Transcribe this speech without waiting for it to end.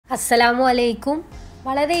അസ്സലാമു അലൈക്കും.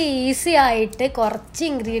 വളരെ ഈസി ആയിട്ട് കുറച്ച്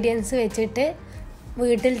ഇൻഗ്രീഡിയൻസ് വെച്ചിട്ട്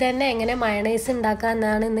വീട്ടിൽ തന്നെ എങ്ങനെ മയണൈസ്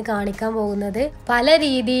ഉണ്ടാക്കാമെന്നാണ് ഇന്ന് കാണിക്കാൻ പോകുന്നത്. പല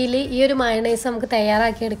രീതിയിൽ ഈ ഒരു മയണൈസ് നമുക്ക്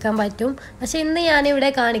തയ്യാറാക്കി എടുക്കാൻ പറ്റും. പക്ഷേ ഇന്ന് ഞാനിവിടെ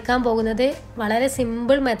കാണിക്കാൻ പോകുന്നത് വളരെ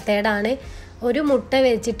സിമ്പിൾ മെത്തേഡാണ്. ഒരു മുട്ട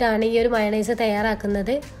വെച്ചിട്ടാണ് ഈ ഒരു മയണൈസ്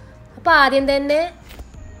തയ്യാറാക്കുന്നത്. അപ്പോൾ ആദ്യം തന്നെ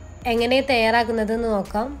എങ്ങനെ തയ്യാറാക്കുന്നതെന്ന്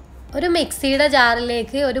നോക്കാം. ഒരു മിക്സിയുടെ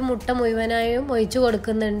ജാറിലേക്ക് ഒരു മുട്ട മുഴുവനായും ഒഴിച്ചു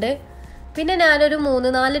കൊടുക്കുന്നുണ്ട്. പിന്നെ ഞാനൊരു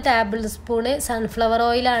 3-4 ടേബിൾ സ്പൂണ് സൺഫ്ലവർ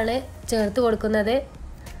ഓയിലാണ് ചേർത്ത് കൊടുക്കുന്നത്.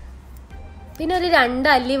 പിന്നെ ഒരു 2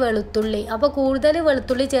 അല്ലി വെളുത്തുള്ളി. അപ്പോൾ കൂടുതൽ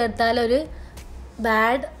വെളുത്തുള്ളി ചേർത്താൽ ഒരു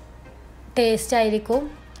ബാഡ് ടേസ്റ്റ് ആയിരിക്കും.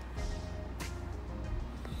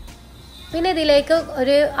 പിന്നെ ഇതിലേക്ക്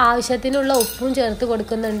ഒരു ആവശ്യത്തിനുള്ള ഉപ്പും ചേർത്ത്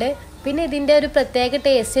കൊടുക്കുന്നുണ്ട്. പിന്നെ ഇതിൻ്റെ ഒരു പ്രത്യേക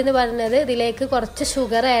ടേസ്റ്റ് എന്ന് പറയുന്നത് ഇതിലേക്ക് കുറച്ച്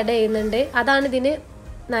ഷുഗർ ആഡ് ചെയ്യുന്നുണ്ട്. അതാണ് ഇതിന്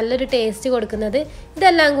നല്ലൊരു ടേസ്റ്റ് കൊടുക്കുന്നത്.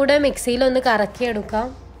 ഇതെല്ലാം കൂടെ മിക്സിയിലൊന്ന് കറക്കിയെടുക്കാം.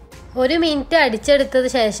 1 മിനിറ്റ് അടിച്ചെടുത്തത്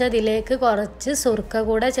ശേഷം ഇതിലേക്ക് കുറച്ച് സുർക്ക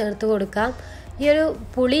കൂടെ ചേർത്ത് കൊടുക്കാം. ഈ ഒരു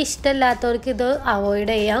പുളി ഇഷ്ടമില്ലാത്തവർക്ക് ഇത്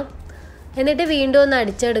അവോയ്ഡ് ചെയ്യാം. എന്നിട്ട് വീണ്ടും ഒന്ന്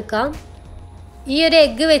അടിച്ചെടുക്കാം. ഈ ഒരു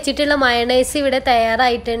എഗ്ഗ് വെച്ചിട്ടുള്ള മയണൈസ് ഇവിടെ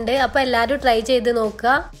തയ്യാറായിട്ടുണ്ട്. അപ്പോൾ എല്ലാവരും ട്രൈ ചെയ്ത്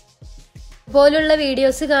നോക്കുക. ഇതുപോലുള്ള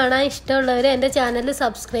വീഡിയോസ് കാണാൻ ഇഷ്ടമുള്ളവർ എൻ്റെ ചാനൽ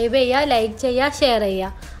സബ്സ്ക്രൈബ് ചെയ്യുക, ലൈക്ക് ചെയ്യുക, ഷെയർ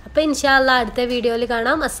ചെയ്യുക. അപ്പോൾ ഇൻഷാ അല്ലാഹ് അടുത്ത വീഡിയോയിൽ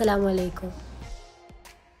കാണാം. അസ്സലാമു അലൈക്കും.